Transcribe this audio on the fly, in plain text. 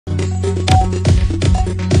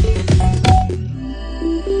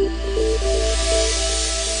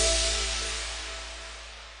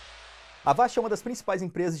A Avast é uma das principais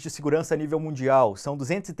empresas de segurança a nível mundial. São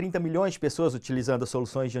 230 milhões de pessoas utilizando as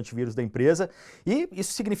soluções de antivírus da empresa e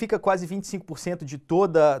isso significa quase 25% de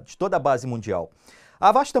toda a base mundial. A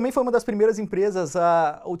Avast também foi uma das primeiras empresas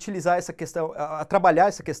a utilizar essa questão, a trabalhar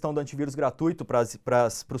essa questão do antivírus gratuito para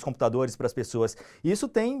os computadores, para as pessoas. E isso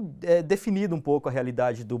tem definido um pouco a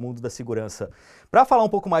realidade do mundo da segurança. Para falar um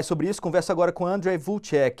pouco mais sobre isso, converso agora com Ondrej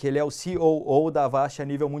Vlcek. Ele é o COO da Avast a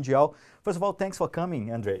nível mundial. First of all, thanks for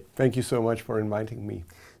coming, Ondrej. Thank you so much for inviting me.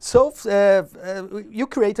 So, you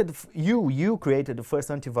created the first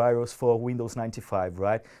antivirus for Windows 95,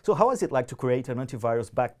 right? So how was it like to create an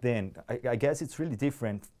antivirus back then? I guess it's really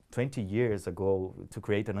different 20 years ago to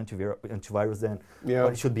create an antivirus than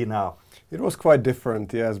what it should be now. It was quite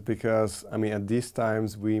different, yes, because I mean at these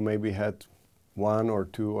times we maybe had 1 or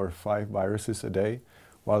 2 or 5 viruses a day,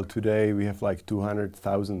 while today we have like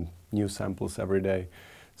 200,000 new samples every day.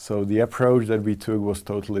 So the approach that we took was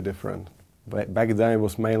totally different. Back then it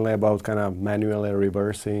was mainly about kind of manually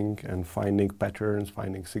reversing and finding patterns,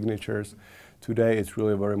 finding signatures. Today it's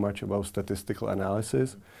really very much about statistical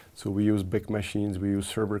analysis. So we use big machines, we use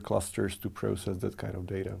server clusters to process that kind of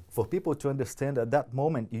data. For people to understand, at that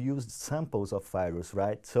moment you used samples of virus,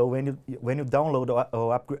 right? So when you download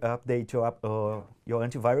or update your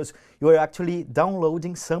antivirus, you are actually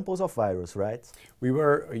downloading samples of virus, right?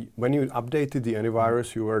 When you updated the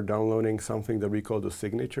antivirus, you were downloading something that we call the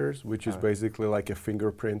signatures, which is basically like a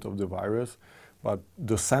fingerprint of the virus. But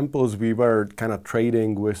the samples we were kind of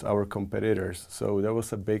trading with our competitors. So there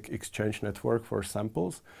was a big exchange network for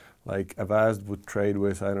samples. Like Avast would trade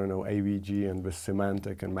with, I don't know, AVG and with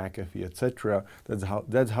Symantec and McAfee, etc.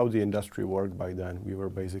 That's how the industry worked by then. We were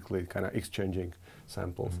basically kind of exchanging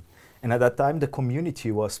samples. And at that time, the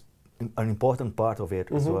community was an important part of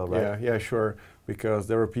it as well, right? Yeah, sure. Because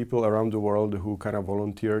there were people around the world who kind of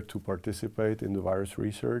volunteered to participate in the virus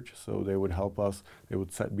research. So they would help us. They would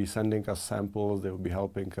be sending us samples. They would be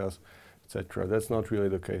helping us, etc. That's not really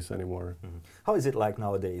the case anymore. How is it like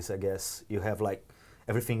nowadays? I guess you have like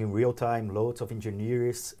everything in real time. Loads of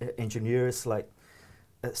engineers like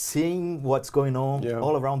seeing what's going on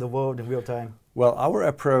all around the world in real time. Well, our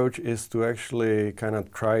approach is to actually kind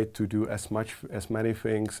of try to do as many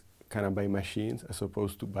things kind of by machines as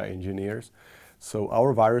opposed to by engineers. So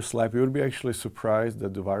our virus lab, you would be actually surprised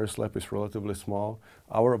that the virus lab is relatively small.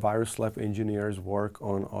 Our virus lab engineers work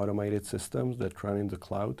on automated systems that run in the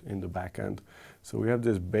cloud, in the backend. So we have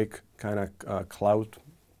this big kind of cloud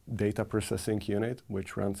data processing unit,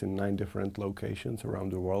 which runs in 9 different locations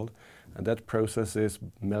around the world. And that processes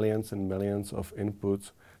millions and millions of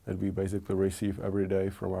inputs that we basically receive every day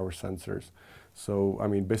from our sensors. So, I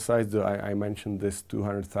mean, besides I mentioned this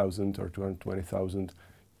 200,000 or 220,000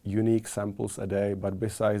 unique samples a day, but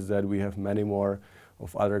besides that, we have many more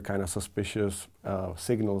of other kind of suspicious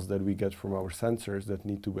signals that we get from our sensors that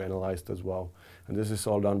need to be analyzed as well. And this is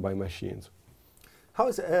all done by machines.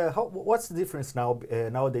 What's the difference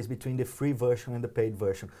nowadays between the free version and the paid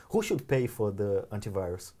version? Who should pay for the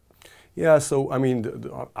antivirus? Yeah, so I mean,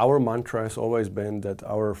 our mantra has always been that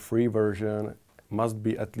our free version must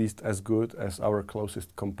be at least as good as our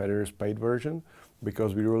closest competitor's paid version,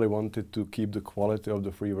 because we really wanted to keep the quality of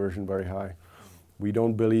the free version very high. We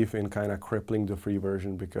don't believe in kind of crippling the free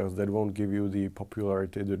version because that won't give you the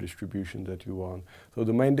popularity, the distribution that you want. So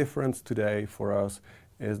the main difference today for us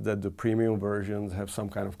is that the premium versions have some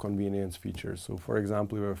kind of convenience features. So for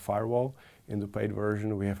example, we have a firewall in the paid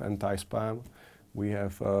version, we have anti-spam. We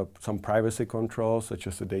have some privacy controls, such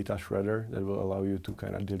as a data shredder that will allow you to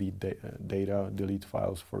kind of delete data, delete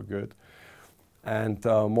files for good. And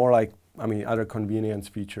more like, I mean, other convenience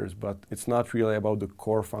features, but it's not really about the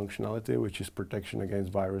core functionality, which is protection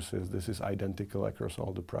against viruses. This is identical across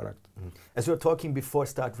all the product. As we were talking before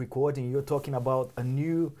start recording, you're talking about a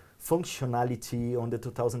new functionality on the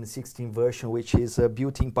 2016 version, which is a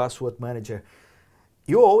built-in password manager.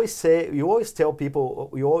 You always tell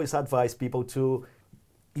people, you always advise people to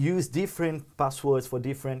use different passwords for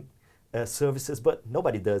different services, but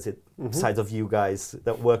nobody does it besides of you guys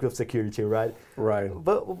that work with security, right? Right.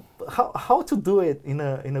 But how to do it in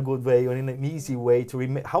a good way or in an easy way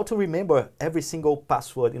to how to remember every single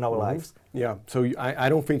password in our lives? Yeah. So I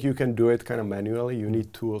don't think you can do it kind of manually. You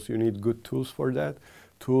need tools. You need good tools for that.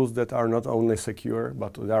 Tools that are not only secure,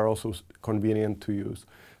 but they are also convenient to use.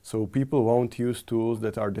 So people won't use tools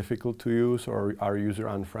that are difficult to use or are user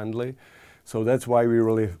unfriendly. So that's why we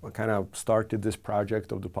really kind of started this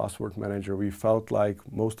project of the password manager. We felt like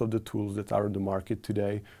most of the tools that are on the market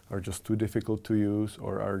today are just too difficult to use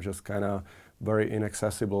or are just kind of very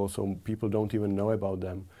inaccessible, so people don't even know about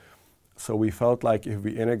them. So we felt like if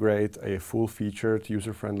we integrate a full-featured,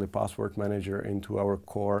 user-friendly password manager into our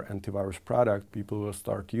core antivirus product, people will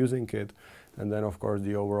start using it. And then, of course,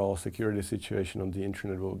 the overall security situation on the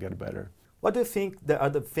internet will get better. What do you think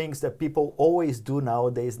are the things that people always do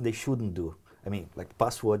nowadays they shouldn't do? I mean, like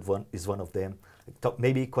password is one of them.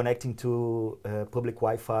 Maybe connecting to public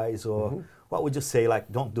Wi-Fi's, or what would you say,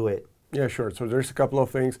 like, don't do it? Yeah, sure. So there's a couple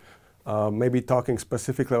of things. Maybe talking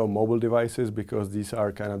specifically about mobile devices, because these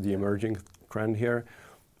are kind of the emerging trend here.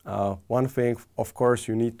 One thing, of course,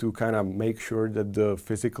 you need to kind of make sure that the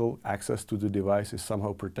physical access to the device is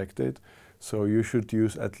somehow protected. So you should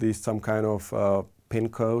use at least some kind of PIN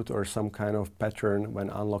code or some kind of pattern when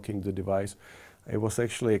unlocking the device. It was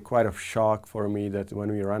actually quite a shock for me that when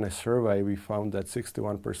we ran a survey, we found that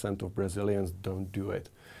 61% of Brazilians don't do it.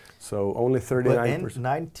 So only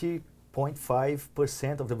 39%.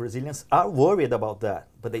 90.5% of the Brazilians are worried about that,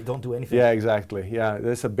 but they don't do anything. Yeah, exactly. Yeah,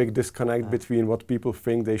 there's a big disconnect between what people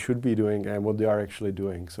think they should be doing and what they are actually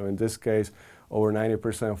doing. So in this case, over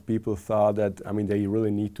 90% of people thought that, I mean, they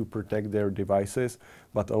really need to protect their devices,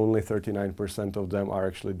 but only 39% of them are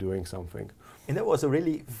actually doing something. And that was a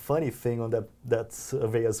really funny thing on that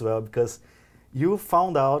survey as well, because you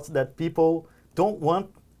found out that people don't want,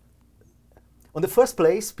 on the first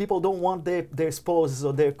place, people don't want their spouses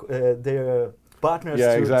or their partners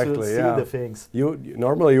to see the things.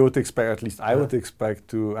 Normally you would expect, at least I would expect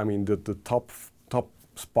to, I mean, the top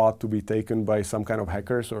spot to be taken by some kind of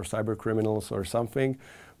hackers or cyber criminals or something.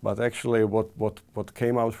 But actually what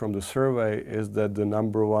came out from the survey is that the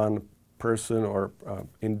number one person or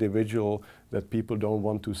individual that people don't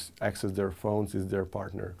want to access their phones is their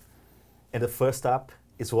partner. And the first app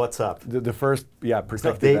is WhatsApp. The first, yeah,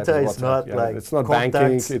 protected data is is not like it's not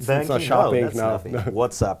banking, it's not shopping. No, that's nothing.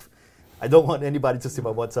 WhatsApp. I don't want anybody to see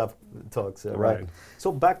my WhatsApp talks. Right.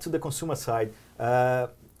 So back to the consumer side.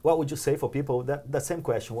 What would you say for people, that same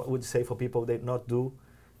question, what would you say for people that not do,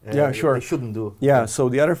 yeah, sure. they shouldn't do? Yeah, so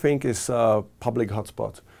the other thing is public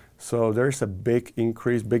hotspots. So there's a big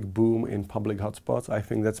increase, big boom in public hotspots. I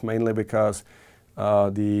think that's mainly because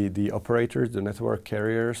the operators, the network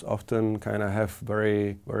carriers often kind of have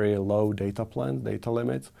very, very low data plans, data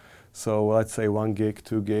limits. So let's say 1 gig,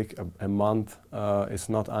 2 gig a month is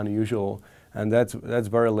not unusual, and that's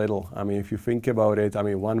very little. I mean, if you think about it, I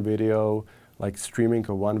mean, one video, like streaming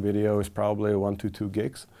of one video is probably 1 to 2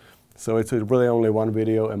 gigs. So it's really only one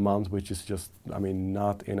video a month, which is just, I mean,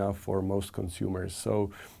 not enough for most consumers.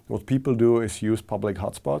 So what people do is use public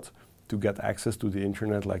hotspots to get access to the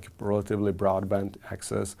internet, like relatively broadband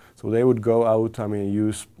access. So they would go out, I mean,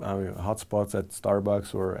 use hotspots at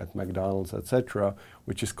Starbucks or at McDonald's, etc.,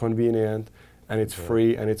 which is convenient, and it's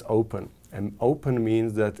free and it's open. And open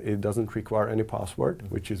means that it doesn't require any password,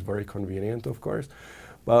 which is very convenient, of course.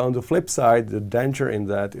 But on the flip side, the danger in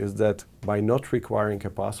that is that by not requiring a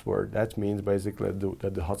password, that means basically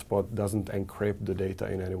that the hotspot doesn't encrypt the data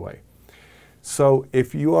in any way. So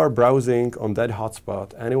if you are browsing on that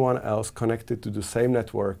hotspot, anyone else connected to the same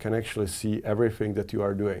network can actually see everything that you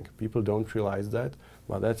are doing. People don't realize that,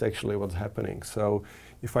 but that's actually what's happening. So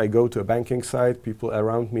if I go to a banking site, people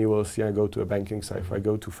around me will see I go to a banking site. If I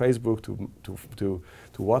go to Facebook, to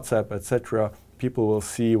WhatsApp, etc., people will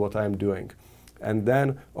see what I'm doing. And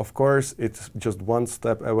then, of course, it's just one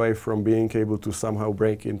step away from being able to somehow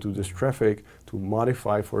break into this traffic to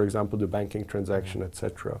modify, for example, the banking transaction,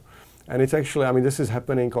 etc. And it's actually, I mean, this is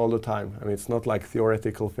happening all the time. I mean, it's not like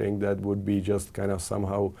theoretical thing that would be just kind of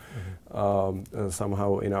somehow,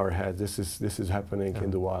 somehow in our head. This is happening in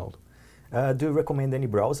the wild. Do you recommend any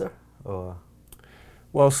browser? Or?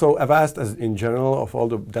 Well, so Avast, as in general, of all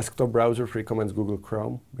the desktop browsers, recommends Google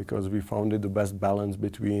Chrome because we found it the best balance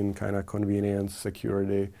between kind of convenience,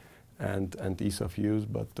 security, and ease of use.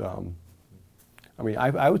 But I mean,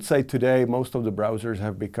 I would say today most of the browsers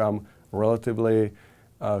have become relatively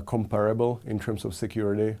comparable in terms of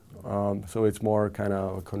security. So it's more kind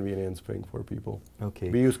of a convenience thing for people. Okay.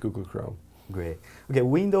 We use Google Chrome. Great. Okay,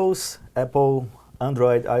 Windows, Apple,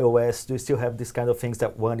 Android, iOS, do you still have these kind of things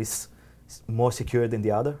that one is more secure than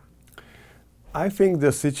the other? I think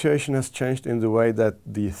the situation has changed in the way that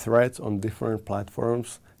the threats on different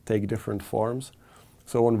platforms take different forms.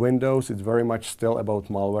 So on Windows, it's very much still about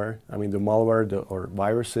malware. I mean, the malware or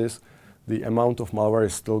viruses, the amount of malware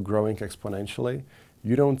is still growing exponentially.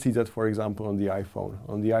 You don't see that, for example, on the iPhone.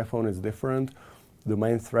 On the iPhone, it's different. The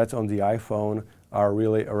main threats on the iPhone are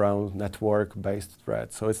really around network-based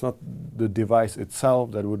threats. So it's not the device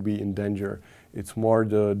itself that would be in danger. It's more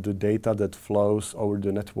the data that flows over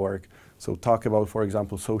the network. So talk about, for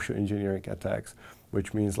example, social engineering attacks,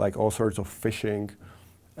 which means like all sorts of phishing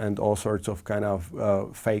and all sorts of kind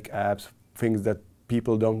of fake apps, things that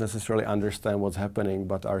people don't necessarily understand what's happening,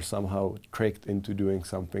 but are somehow tricked into doing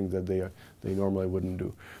something that they normally wouldn't do.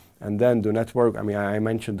 And then the network, I mean, I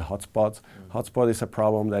mentioned hotspots. Hotspot is a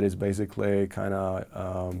problem that is basically kind of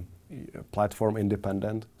platform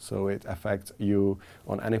independent, so it affects you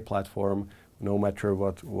on any platform, no matter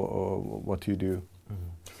what you do.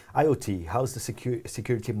 IoT, how's the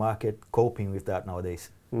security market coping with that nowadays?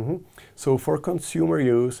 So for consumer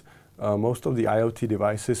use, most of the IoT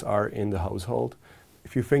devices are in the household.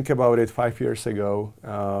 If you think about it, 5 years ago,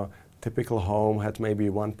 typical home had maybe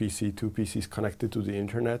one PC, two PCs connected to the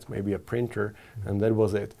internet, maybe a printer, and that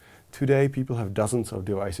was it. Today, people have dozens of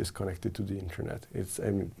devices connected to the internet.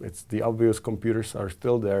 It's the obvious computers are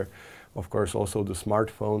still there, of course, also the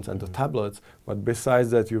smartphones and the tablets. But besides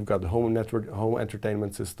that, you've got home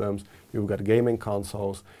entertainment systems, you've got gaming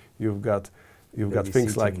consoles, you've got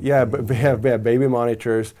things like baby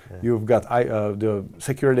monitors, you've got the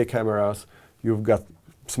security cameras, you've got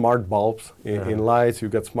smart bulbs in lights,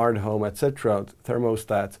 you've got smart home, etc.,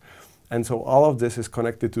 thermostats. And so all of this is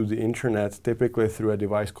connected to the internet, typically through a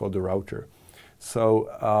device called the router.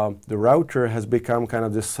 So the router has become kind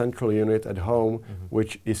of this central unit at home,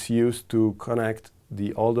 which is used to connect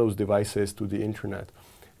all those devices to the internet.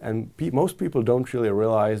 And most people don't really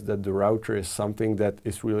realize that the router is something that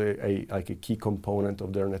is really like a key component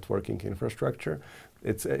of their networking infrastructure.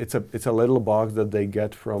 It's a little box that they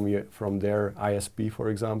get from their ISP, for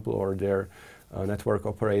example, or their network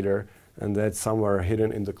operator, and that's somewhere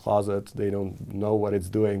hidden in the closet. They don't know what it's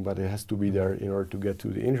doing, but it has to be there in order to get to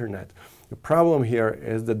the internet. The problem here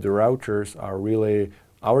is that the routers are really,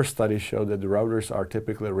 our studies show that the routers are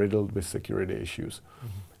typically riddled with security issues.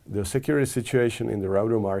 The security situation in the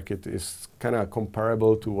router market is kind of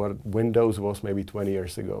comparable to what Windows was maybe 20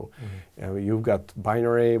 years ago. You've got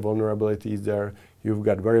binary vulnerabilities there, you've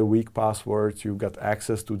got very weak passwords, you've got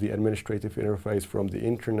access to the administrative interface from the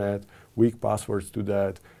internet, weak passwords to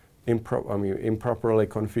that, improperly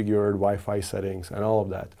configured Wi-Fi settings and all of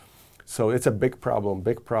that. So it's a big problem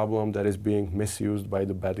that is being misused by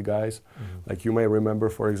the bad guys. Like you may remember,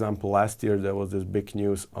 for example, last year there was this big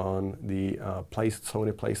news on the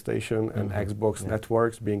Sony PlayStation and Xbox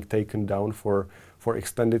networks being taken down for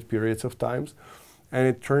extended periods of times. And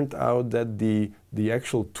it turned out that the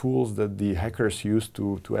actual tools that the hackers used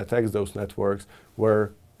to attack those networks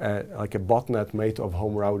were like a botnet made of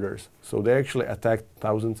home routers. So they actually attacked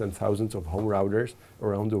thousands and thousands of home routers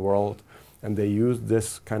around the world, and they used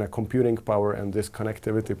this kind of computing power and this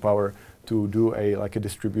connectivity power to do a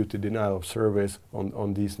distributed denial of service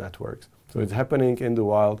on these networks. So it's happening in the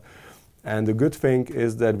wild, and the good thing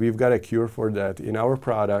is that we've got a cure for that in our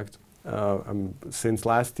product. Since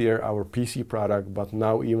last year, our PC product, but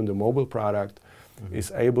now even the mobile product,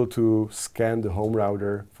 is able to scan the home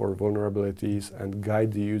router for vulnerabilities and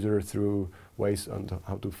guide the user through ways on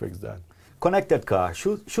how to fix that. Connected car.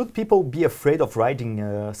 Should people be afraid of riding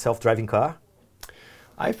a self-driving car?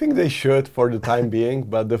 I think they should for the time being,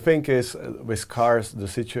 but the thing is, with cars, the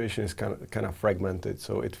situation is kind of fragmented.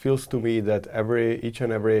 So it feels to me that each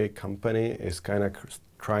and every company is kind of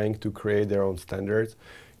trying to create their own standards.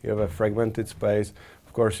 You have a fragmented space.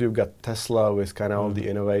 Of course, you've got Tesla with kind of all the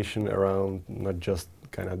innovation around not just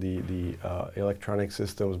kind of the electronic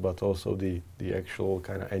systems, but also the actual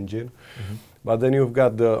kind of engine. But then you've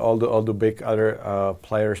got all the big other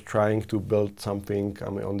players trying to build something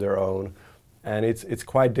on their own, and it's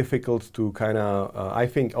quite difficult to kind of. I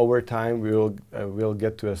think over time we'll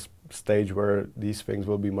get to a stage where these things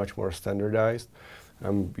will be much more standardized.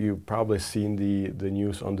 You've probably seen the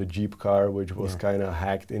news on the Jeep car, which was kind of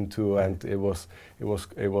hacked into, and it was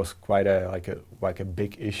quite like a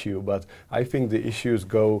big issue. But I think the issues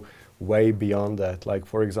go way beyond that. Like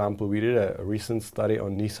for example, we did a recent study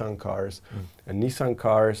on Nissan cars, and Nissan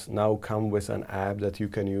cars now come with an app that you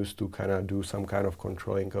can use to kind of do some kind of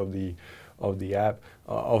controlling of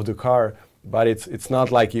the car. But it's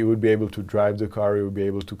not like you would be able to drive the car, you would be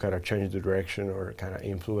able to kind of change the direction or kind of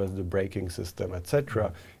influence the braking system,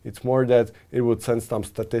 etc. It's more that it would send some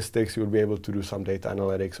statistics, you would be able to do some data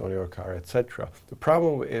analytics on your car, etc. The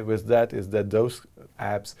problem with that is that those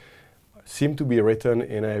apps seem to be written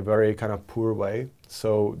in a very kind of poor way.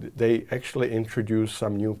 So they actually introduce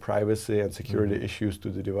some new privacy and security issues to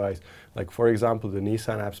the device. Like for example, the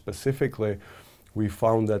Nissan app specifically, we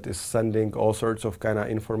found that it's sending all sorts of kind of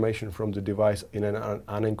information from the device in an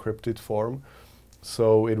unencrypted form.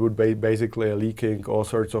 So it would be basically leaking all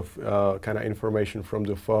sorts of kind of information from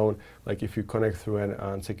the phone. Like if you connect through an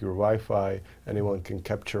unsecure Wi-Fi, anyone can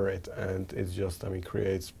capture it, and it's just,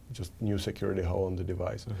 creates just new security hole on the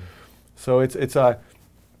device. So it's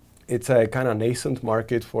it's a kind of nascent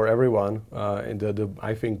market for everyone. And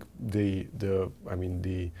I think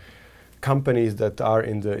the companies that are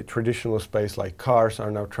in the traditional space, like cars,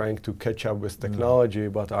 are now trying to catch up with technology,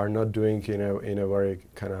 but are not doing in a very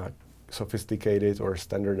kind of sophisticated or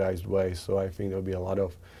standardized way. So I think there'll be a lot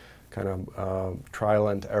of kind of trial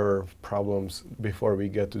and error problems before we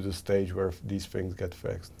get to the stage where these things get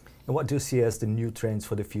fixed. And what do you see as the new trends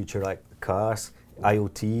for the future, like cars,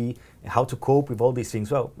 IoT, how to cope with all these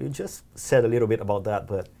things? Well, you just said a little bit about that,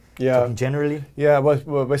 but talking generally? Yeah, but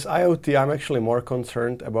with IoT, I'm actually more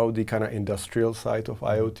concerned about the kind of industrial side of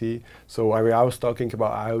IoT. So I was talking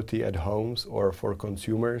about IoT at homes or for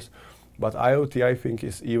consumers, but IoT I think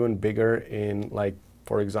is even bigger in, like,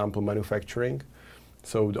 for example, manufacturing.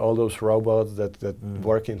 So all those robots that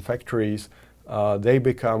work in factories, they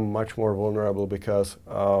become much more vulnerable because,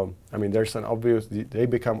 I mean, they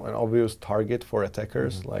become an obvious target for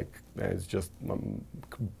attackers. Like, it's just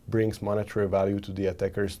brings monetary value to the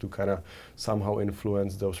attackers to kind of somehow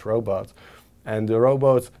influence those robots. And the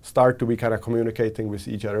robots start to be kind of communicating with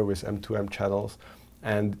each other with M2M channels.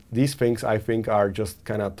 And these things, I think, are just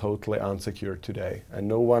kind of totally unsecure today. And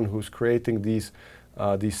no one who's creating these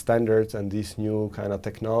standards and these new kind of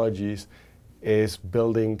technologies is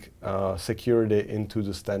building security into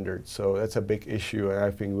the standards. So that's a big issue, and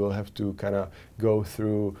I think we'll have to kind of go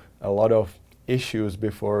through a lot of issues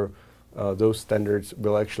before those standards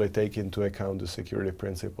will actually take into account the security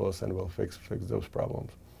principles and will fix those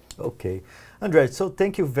problems. Okay. Ondrej, so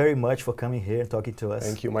thank you very much for coming here and talking to us.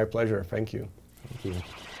 Thank you, my pleasure. Thank you. Thank you.